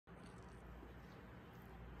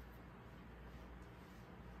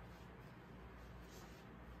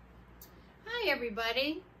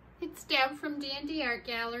everybody, it's Deb from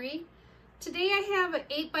DnDArtGallery. Today I have an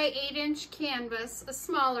 8x8 inch canvas, a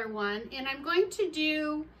smaller one, and I'm going to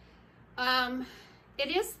do, it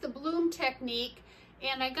is the bloom technique,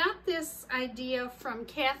 and I got this idea from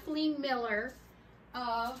Kathleen Miller,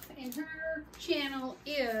 and her channel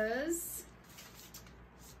is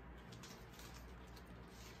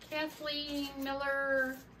Kathleen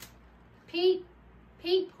Miller Paint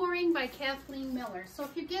Pouring by Kathleen Miller. So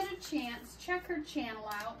if you get a chance, check her channel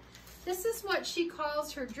out. This is what she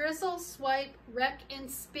calls her drizzle, swipe, wreck, and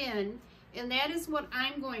spin, and that is what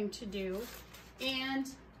I'm going to do. And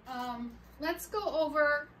let's go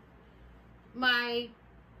over my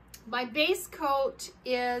base coat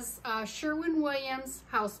is Sherwin Williams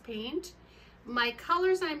house paint. My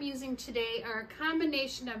colors I'm using today are a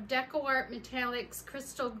combination of DecoArt Metallics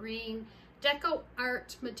Crystal Green,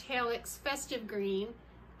 DecoArt Metallics Festive Green.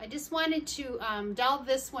 I just wanted to dull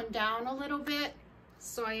this one down a little bit,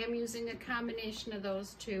 so I am using a combination of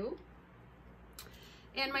those two.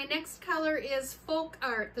 And my next color is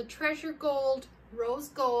FolkArt, the Treasure Gold, Rose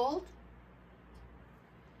Gold.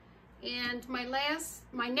 And my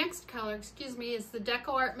next color, is the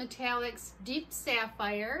DecoArt Metallics Deep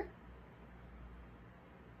Sapphire.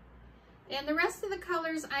 And the rest of the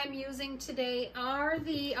colors I'm using today are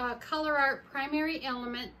the Colourarte Primary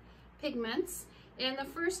Element pigments. And the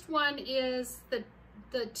first one is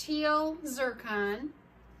the teal zircon,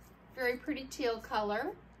 very pretty teal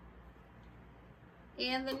color.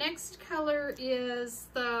 And the next color is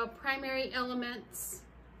the Primary Elements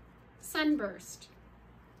Sunburst.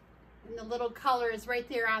 And the little color is right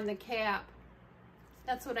there on the cap.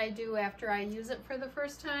 That's what I do after I use it for the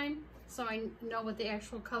first time, so I know what the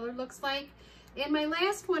actual color looks like. And my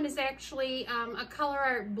last one is actually a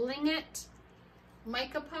Colourarte Bling It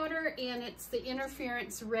mica powder, and it's the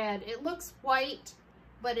Interference Red. It looks white,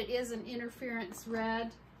 but it is an interference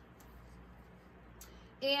red.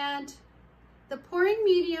 And the pouring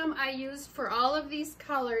medium I used for all of these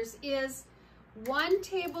colors is 1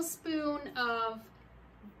 tablespoon of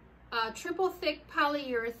triple thick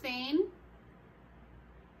polyurethane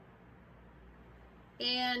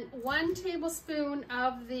and 1 tablespoon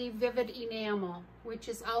of the Vivid Enamel, which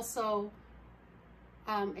is also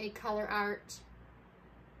a Colourarte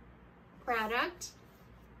product.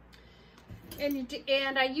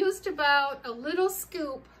 And I used about a little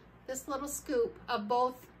scoop, this little scoop of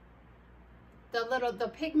both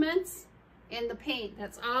the pigments and the paint.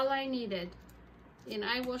 That's all I needed. And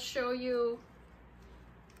I will show you,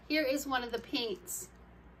 here is one of the paints.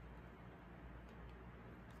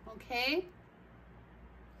 Okay?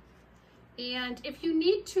 And if you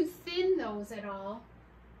need to thin those at all,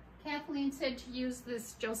 Kathleen said to use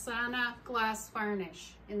this Josanna glass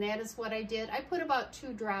varnish, and that is what I did. I put about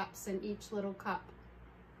 2 drops in each little cup.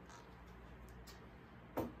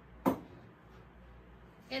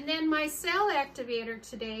 And then my cell activator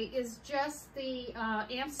today is just the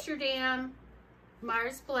Amsterdam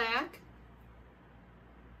Mars Black.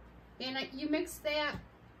 And you mix that,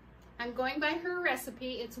 I'm going by her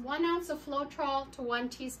recipe, it's 1 ounce of Floetrol to 1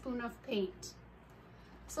 teaspoon of paint.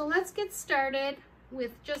 So let's get started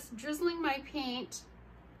with just drizzling my paint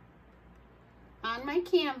on my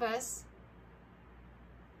canvas.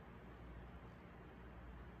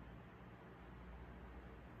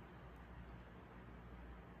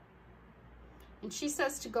 And she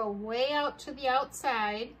says to go way out to the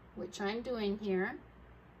outside, which I'm doing here.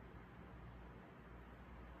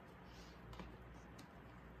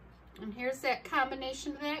 And here's that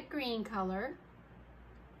combination of that green color.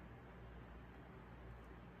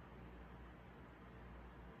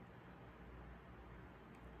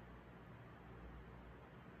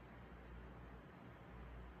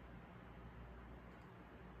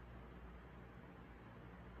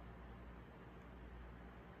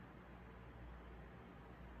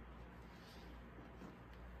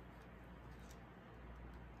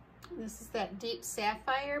 This is that Deep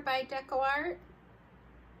Sapphire by DecoArt.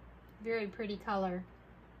 Very pretty color.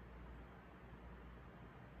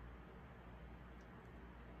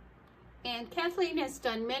 And Kathleen has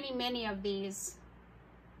done many of these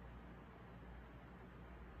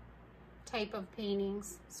type of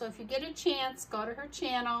paintings. So if you get a chance, go to her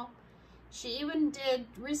channel. She even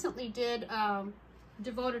recently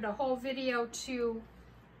devoted a whole video to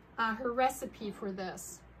her recipe for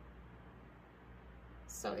this.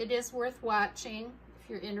 So it is worth watching if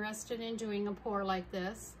you're interested in doing a pour like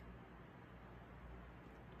this.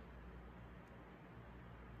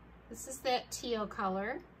 This is that teal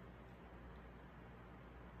color.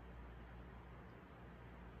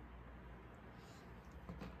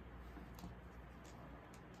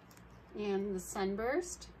 And the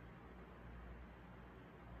sunburst.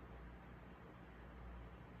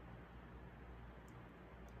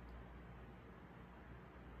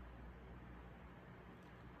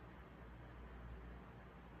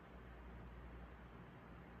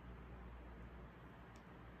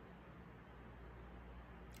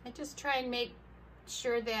 I just try and make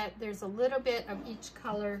sure that there's a little bit of each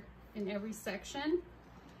color in every section.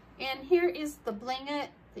 And here is the Bling It,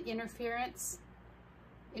 the interference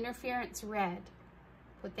red.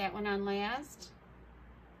 Put that one on last.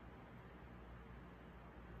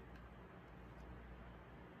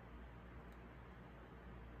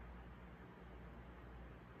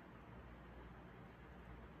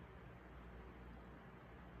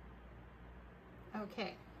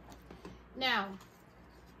 Okay, now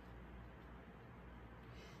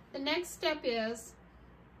the next step is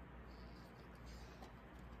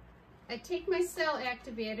I take my cell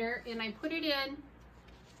activator and I put it in a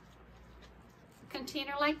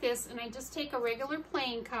container like this, and I just take a regular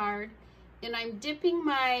playing card and I'm dipping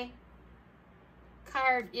my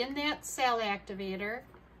card in that cell activator.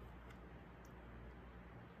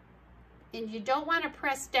 And you don't want to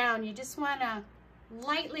press down, you just want to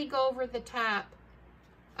lightly go over the top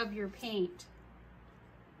of your paint.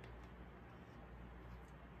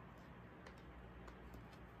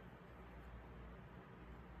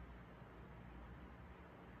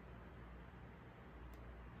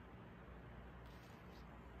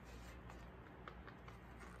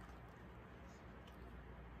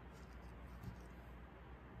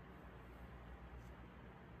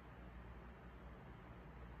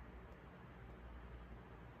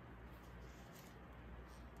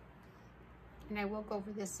 And I will go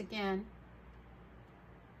over this again.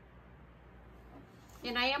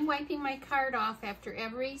 And I am wiping my card off after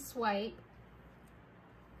every swipe.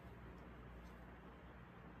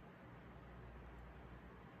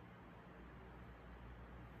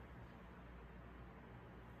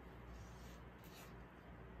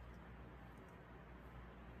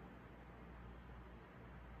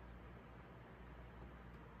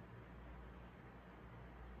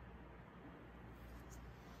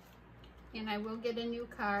 And I will get a new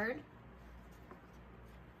card.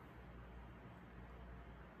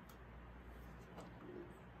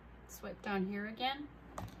 Swipe down here again.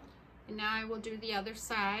 And now I will do the other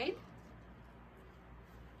side.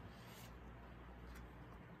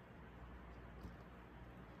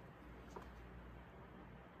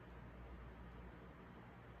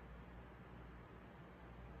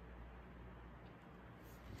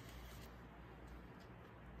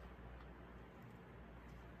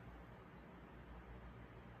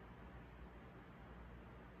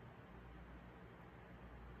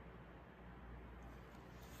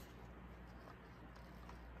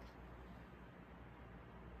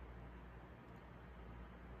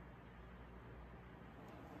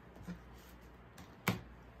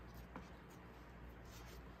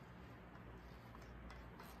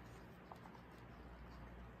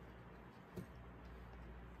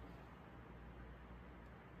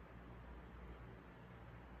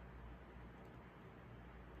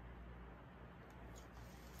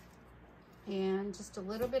 And just a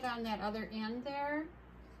little bit on that other end there.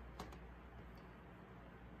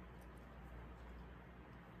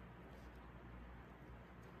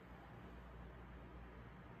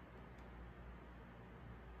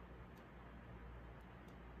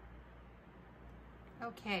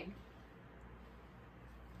 Okay.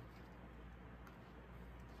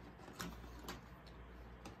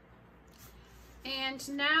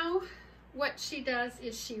 And now what she does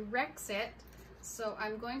is she wrecks it. So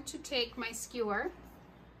I'm going to take my skewer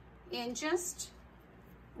and just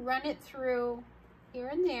run it through here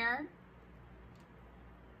and there.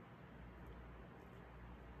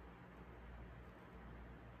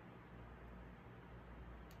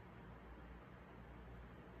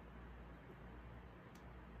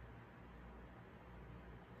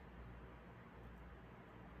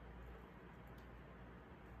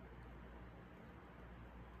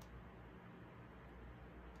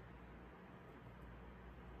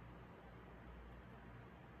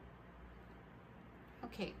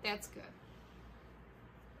 Okay, that's good.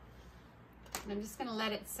 And I'm just going to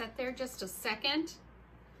let it sit there just a second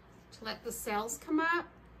to let the cells come up.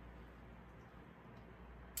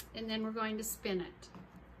 And then we're going to spin it.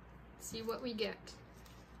 See what we get.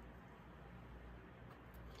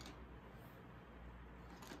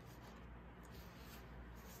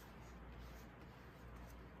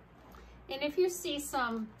 And if you see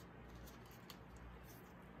some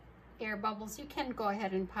air bubbles, you can go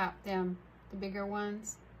ahead and pop them. The bigger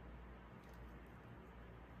ones.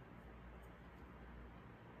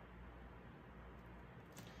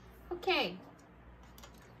 Okay,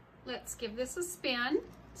 let's give this a spin,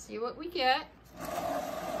 see what we get.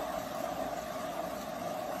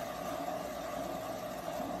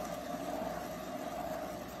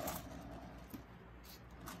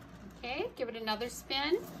 Okay, give it another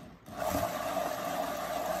spin.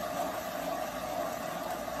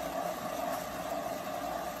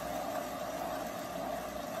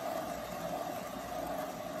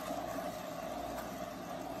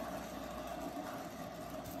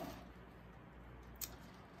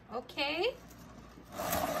 Okay.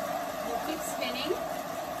 We'll keep spinning.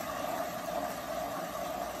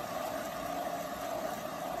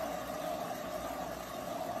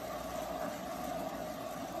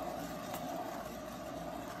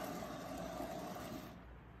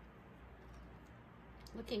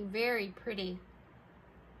 Looking very pretty.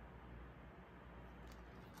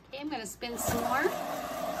 Okay, I'm going to spin some more.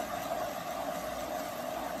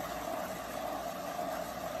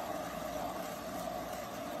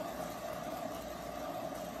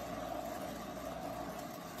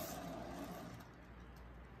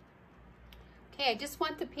 Okay, I just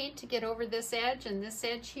want the paint to get over this edge and this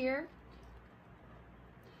edge here.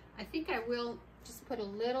 I think I will just put a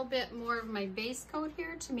little bit more of my base coat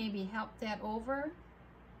here to maybe help that over.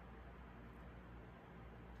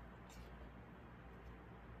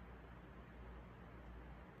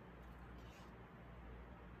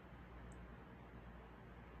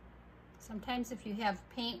 Sometimes if you have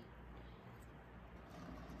paint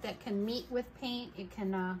that can meet with paint, it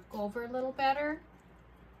can go over a little better.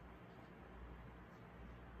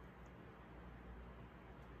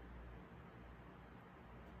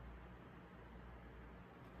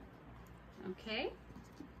 Okay,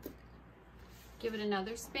 give it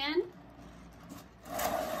another spin.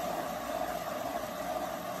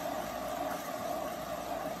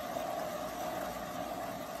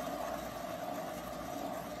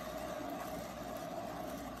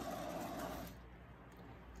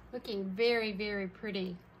 Looking very, very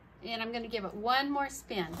pretty. And I'm going to give it one more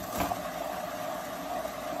spin.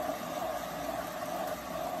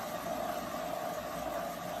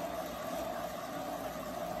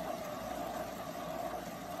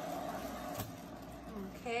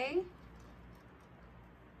 Okay.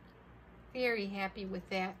 Very happy with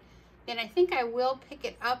that. And I think I will pick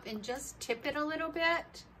it up and just tip it a little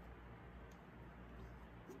bit.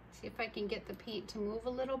 See if I can get the paint to move a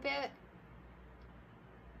little bit.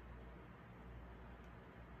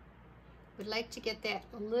 Would like to get that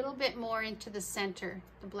a little bit more into the center,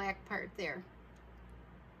 the black part there.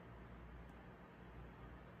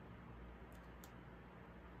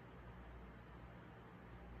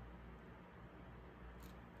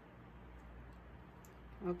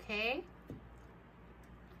 Okay.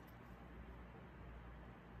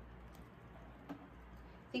 I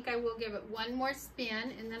think I will give it one more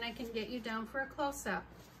spin and then I can get you down for a close-up.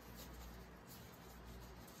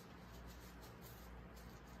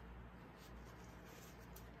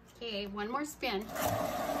 Okay, one more spin.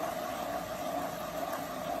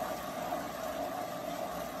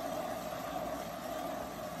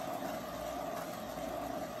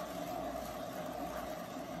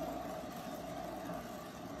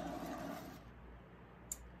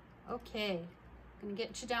 Okay, I'm gonna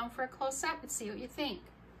get you down for a close-up and see what you think.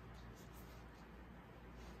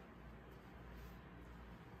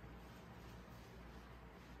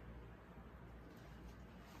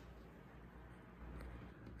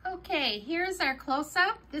 Okay, here's our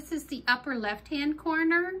close-up. This is the upper left-hand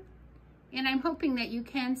corner, and I'm hoping that you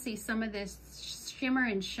can see some of this shimmer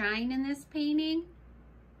and shine in this painting.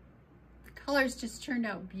 The colors just turned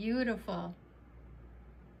out beautiful.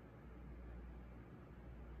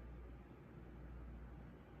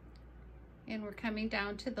 And we're coming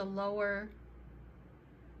down to the lower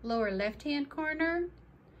left-hand corner,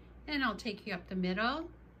 and I'll take you up the middle.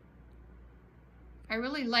 I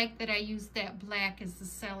really like that I used that black as the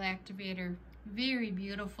cell activator. Very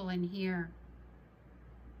beautiful in here.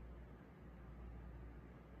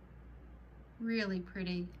 Really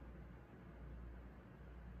pretty.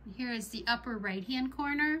 Here is the upper right-hand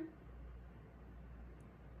corner.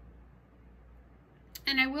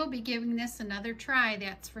 And I will be giving this another try,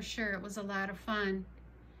 that's for sure. It was a lot of fun.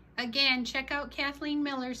 Again, check out Kathleen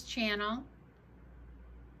Miller's channel.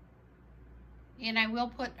 And I will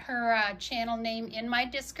put her channel name in my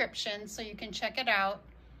description so you can check it out.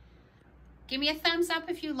 Give me a thumbs up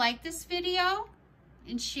if you like this video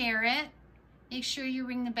and share it. Make sure you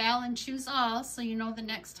ring the bell and choose all so you know the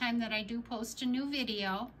next time that I do post a new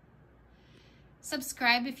video.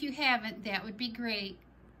 Subscribe if you haven't, that would be great.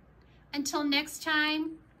 Until next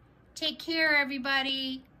time, take care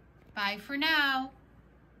everybody. Bye for now.